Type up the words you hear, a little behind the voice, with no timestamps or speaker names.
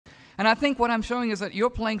And I think what I'm showing is that you're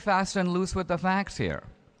playing fast and loose with the facts here.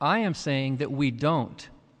 I am saying that we don't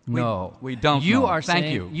know. We don't you know. Are Thank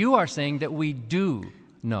saying, you. You are saying that we do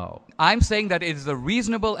know. I'm saying that it is a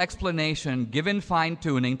reasonable explanation given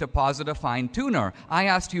fine-tuning to posit a fine-tuner. I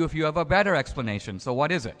asked you if you have a better explanation, so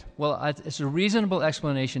what is it? Well, it's a reasonable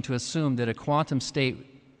explanation to assume that a quantum state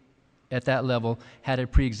at that level had a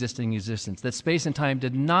pre-existing existence, that space and time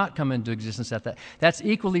did not come into existence at that. That's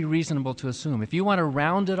equally reasonable to assume. If you want to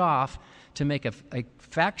round it off to make a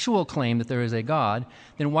factual claim that there is a God,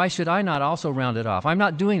 then why should I not also round it off? I'm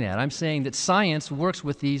not doing that. I'm saying that science works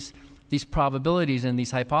with these probabilities and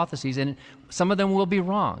these hypotheses, and some of them will be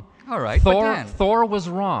wrong. All right, Thor was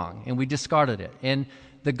wrong, and we discarded it. And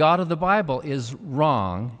the God of the Bible is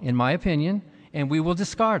wrong, in my opinion, and we will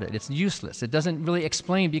discard it. It's useless. It doesn't really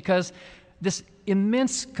explain, because this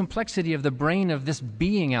immense complexity of the brain of this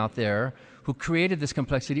being out there who created this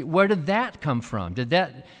complexity, where did that come from? Did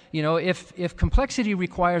that, if complexity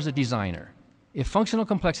requires a designer, if functional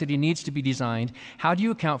complexity needs to be designed, how do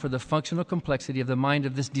you account for the functional complexity of the mind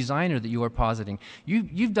of this designer that you are positing?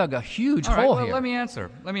 You've dug a huge hole here. Let me answer.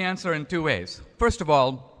 Let me answer in two ways. First of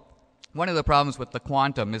all, one of the problems with the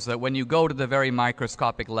quantum is that when you go to the very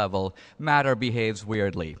microscopic level, matter behaves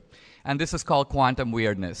weirdly. And this is called quantum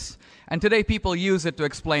weirdness. And today people use it to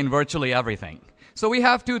explain virtually everything. So we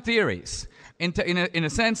have two theories. In a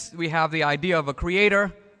sense, we have the idea of a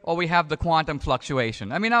creator, or we have the quantum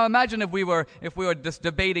fluctuation. I mean, now imagine if we were just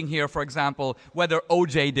debating here, for example, whether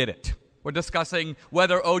O.J. did it. We're discussing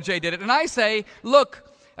whether O.J. did it. And I say, look,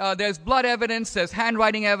 there's blood evidence, there's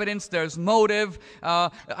handwriting evidence, there's motive,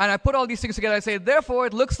 and I put all these things together. I say, therefore,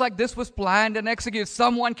 it looks like this was planned and executed.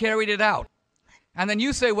 Someone carried it out. And then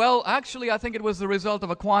you say, well, actually, I think it was the result of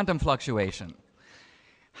a quantum fluctuation.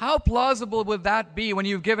 How plausible would that be when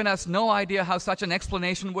you've given us no idea how such an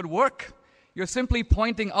explanation would work? You're simply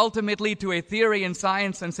pointing ultimately to a theory in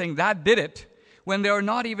science and saying that did it, when there are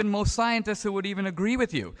not even most scientists who would even agree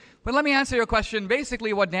with you. But let me answer your question.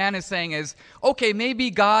 Basically, what Dan is saying is, okay, maybe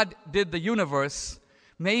God did the universe,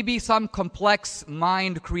 maybe some complex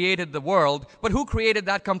mind created the world, but who created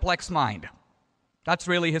that complex mind? That's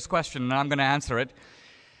really his question, and I'm going to answer it.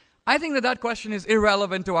 I think that question is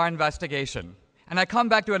irrelevant to our investigation. And I come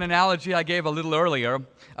back to an analogy I gave a little earlier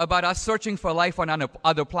about us searching for life on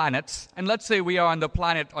other planets. And let's say we are on the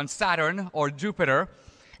planet on Saturn or Jupiter,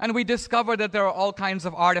 and we discover that there are all kinds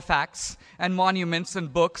of artifacts and monuments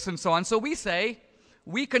and books and so on. So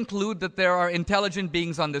we conclude that there are intelligent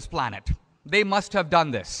beings on this planet. They must have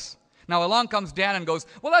done this. Now along comes Dan and goes,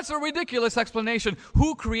 well, that's a ridiculous explanation.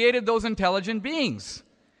 Who created those intelligent beings?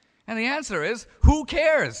 And the answer is, who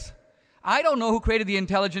cares? I don't know who created the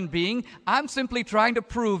intelligent being. I'm simply trying to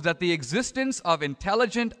prove that the existence of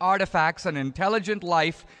intelligent artifacts and intelligent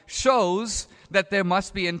life shows that there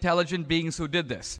must be intelligent beings who did this.